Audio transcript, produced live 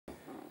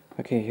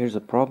Okay, here's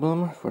a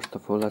problem. First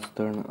of all, let's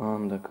turn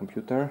on the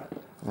computer,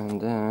 and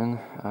then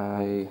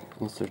I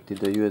inserted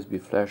the USB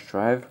flash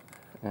drive,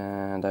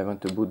 and I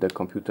want to boot the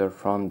computer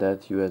from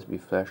that USB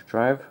flash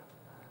drive.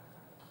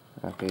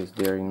 Okay, it's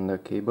there in the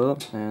cable,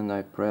 and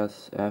I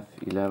press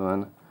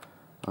F11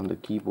 on the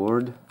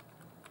keyboard.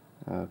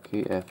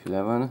 Okay,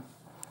 F11,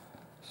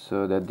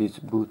 so that this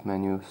boot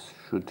menu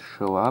should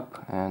show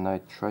up, and I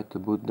try to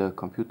boot the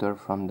computer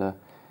from the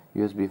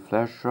USB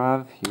flash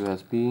drive.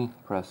 USB,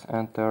 press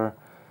enter,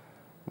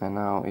 and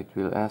now it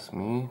will ask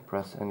me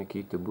press any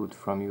key to boot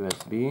from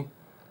USB.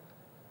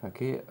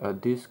 Okay, a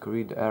disk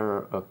read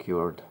error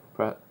occurred.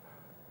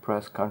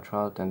 Press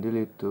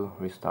Ctrl+Alt+Del to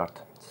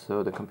restart.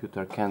 So the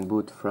computer can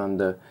boot from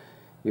the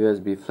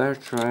USB flash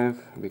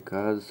drive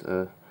because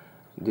a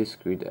disk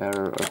read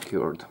error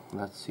occurred.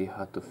 Let's see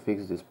how to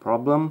fix this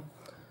problem.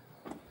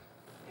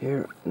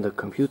 Here the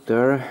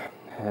computer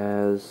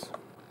has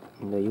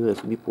the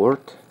USB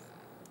port.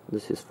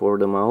 This is for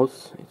the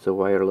mouse. It's a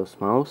wireless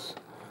mouse.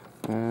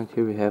 And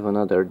here we have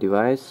another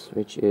device,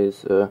 which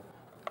is a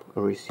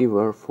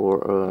receiver for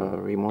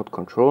remote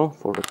control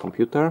for the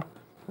computer.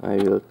 I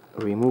will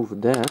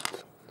remove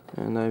that,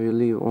 and I will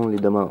leave only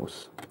the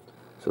mouse.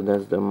 So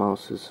that's the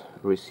mouse's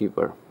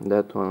receiver.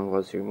 That one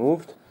was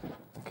removed.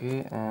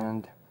 Okay,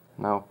 and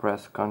now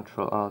press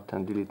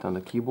Ctrl+Alt+Del on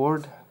the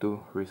keyboard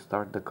to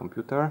restart the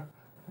computer,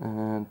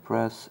 and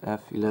press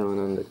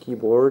F11 on the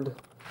keyboard,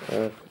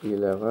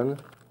 F11,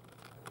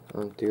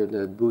 until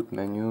the boot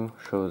menu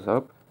shows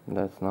up.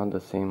 That's not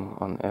the same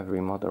on every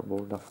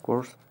motherboard, of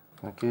course.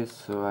 Okay,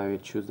 so I will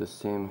choose the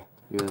same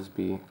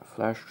USB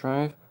flash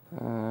drive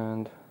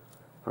and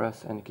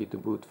press any key to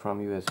boot from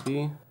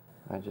USB.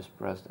 I just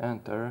pressed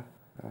enter,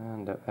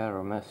 and the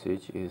error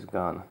message is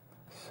gone.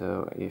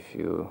 So if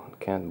you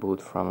can't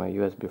boot from a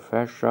USB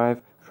flash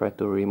drive, try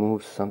to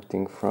remove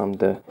something from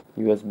the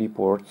USB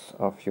ports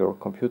of your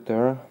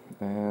computer,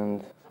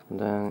 and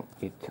then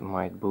it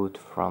might boot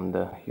from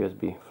the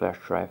USB flash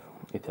drive.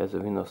 It has a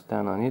Windows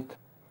 10 on it,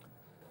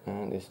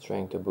 and it's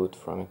trying to boot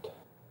from it.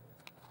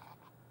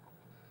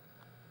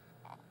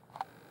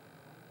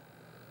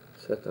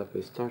 Setup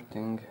is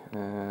starting,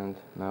 and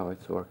now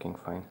it's working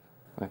fine.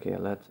 Okay,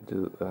 let's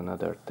do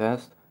another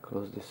test.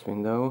 Close this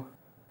window.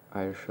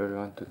 Are you sure you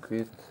want to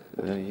quit?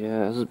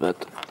 Yes,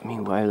 but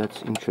meanwhile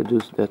let's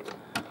introduce that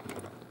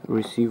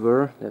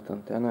receiver, that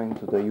antenna,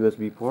 into the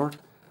USB port.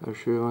 Are you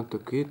sure you want to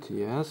quit?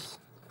 Yes.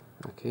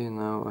 Okay,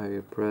 now I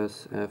will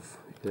press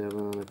F11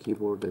 on the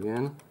keyboard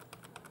again.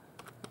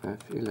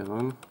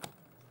 F11,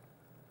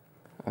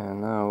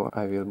 and now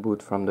I will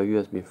boot from the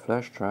USB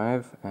flash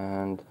drive,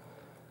 and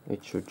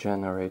it should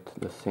generate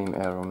the same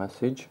error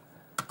message.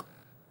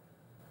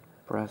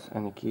 Press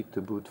any key to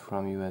boot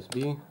from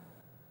USB.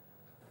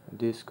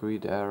 Disk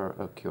read error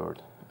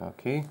occurred.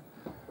 Okay,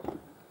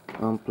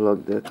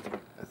 unplug that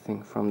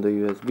thing from the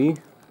USB.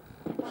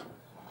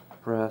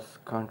 Press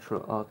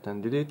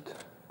Ctrl+Alt+Del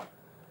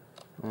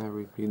and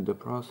repeat the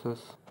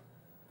process.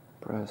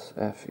 Press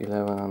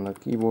F11 on the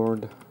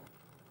keyboard,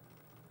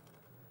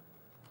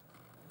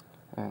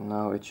 and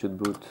now it should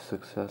boot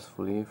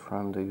successfully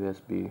from the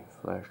USB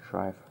flash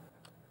drive.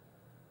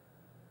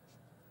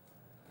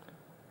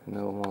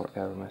 No more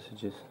error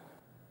messages.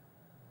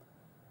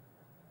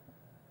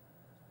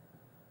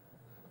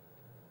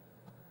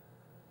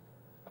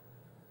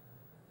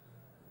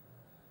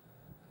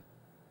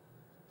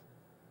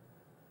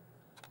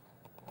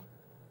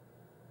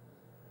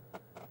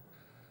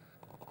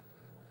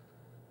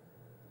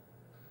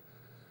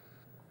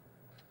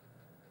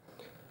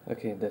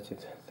 Okay, that's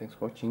it. Thanks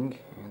for watching,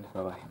 and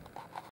bye bye.